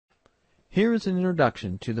Here is an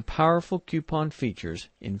introduction to the powerful coupon features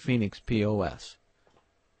in Phoenix POS.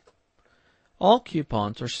 All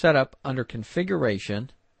coupons are set up under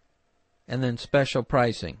Configuration and then Special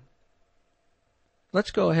Pricing.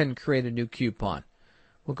 Let's go ahead and create a new coupon.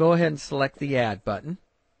 We'll go ahead and select the Add button.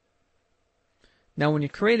 Now when you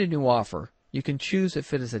create a new offer, you can choose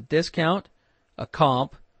if it is a discount, a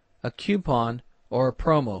comp, a coupon, or a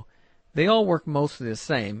promo. They all work mostly the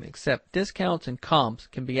same, except discounts and comps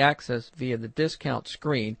can be accessed via the discount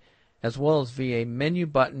screen as well as via a menu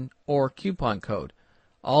button or coupon code.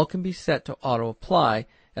 All can be set to auto-apply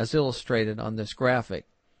as illustrated on this graphic.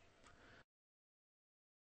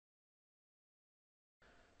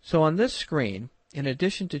 So on this screen, in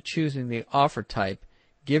addition to choosing the offer type,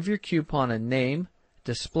 give your coupon a name,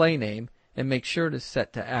 display name, and make sure it is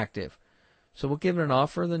set to active. So we'll give it an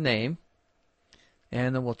offer of the name,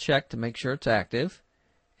 and then we'll check to make sure it's active,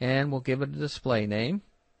 and we'll give it a display name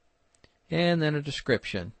and then a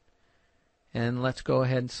description. And let's go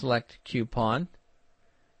ahead and select coupon,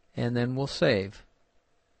 and then we'll save.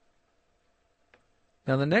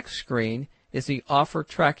 Now the next screen is the offer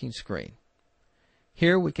tracking screen.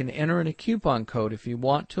 Here we can enter in a coupon code if you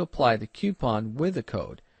want to apply the coupon with a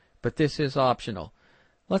code, but this is optional.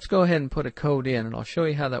 Let's go ahead and put a code in, and I'll show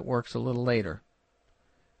you how that works a little later.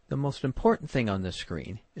 The most important thing on this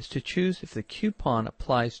screen is to choose if the coupon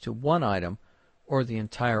applies to one item or the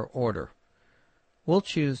entire order. We'll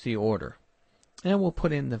choose the order, and we'll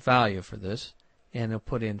put in the value for this, and we'll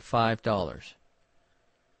put in $5.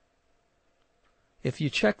 If you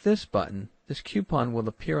check this button, this coupon will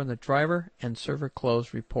appear on the driver and server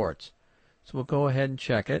close reports. So we'll go ahead and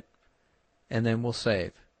check it, and then we'll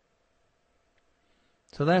save.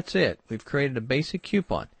 So that's it. We've created a basic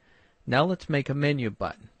coupon. Now let's make a menu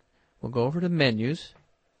button. We'll go over to Menus,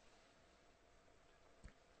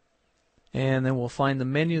 and then we'll find the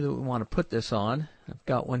menu that we want to put this on. I've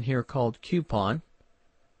got one here called Coupon.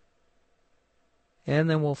 And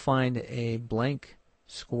then we'll find a blank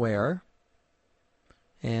square.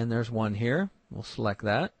 And there's one here. We'll select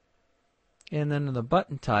that. And then in the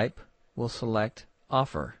button type, we'll select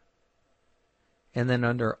Offer. And then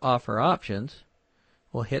under Offer Options,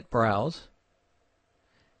 we'll hit Browse.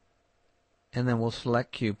 And then we'll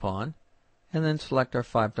select Coupon, and then select our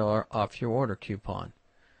 $5 off your order coupon.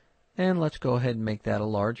 And let's go ahead and make that a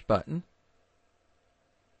large button.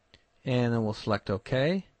 And then we'll select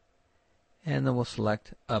OK, and then we'll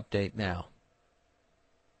select Update Now.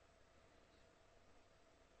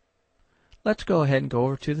 Let's go ahead and go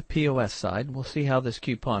over to the POS side, and we'll see how this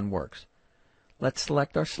coupon works. Let's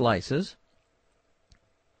select our slices,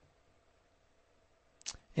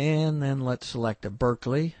 and then let's select a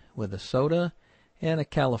Berkeley with a soda and a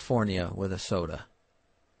California with a soda.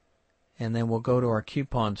 And then we'll go to our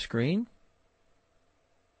coupon screen.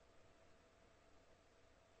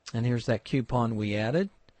 And here's that coupon we added.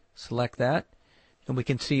 Select that, and we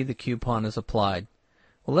can see the coupon is applied.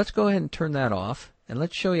 Well, let's go ahead and turn that off, and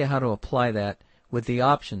let's show you how to apply that with the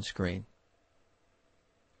options screen.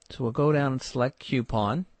 So we'll go down and select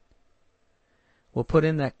Coupon. We'll put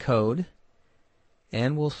in that code,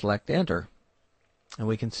 and we'll select Enter. And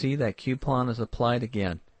we can see that coupon is applied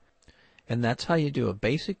again. And that's how you do a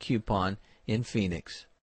basic coupon in Phoenix.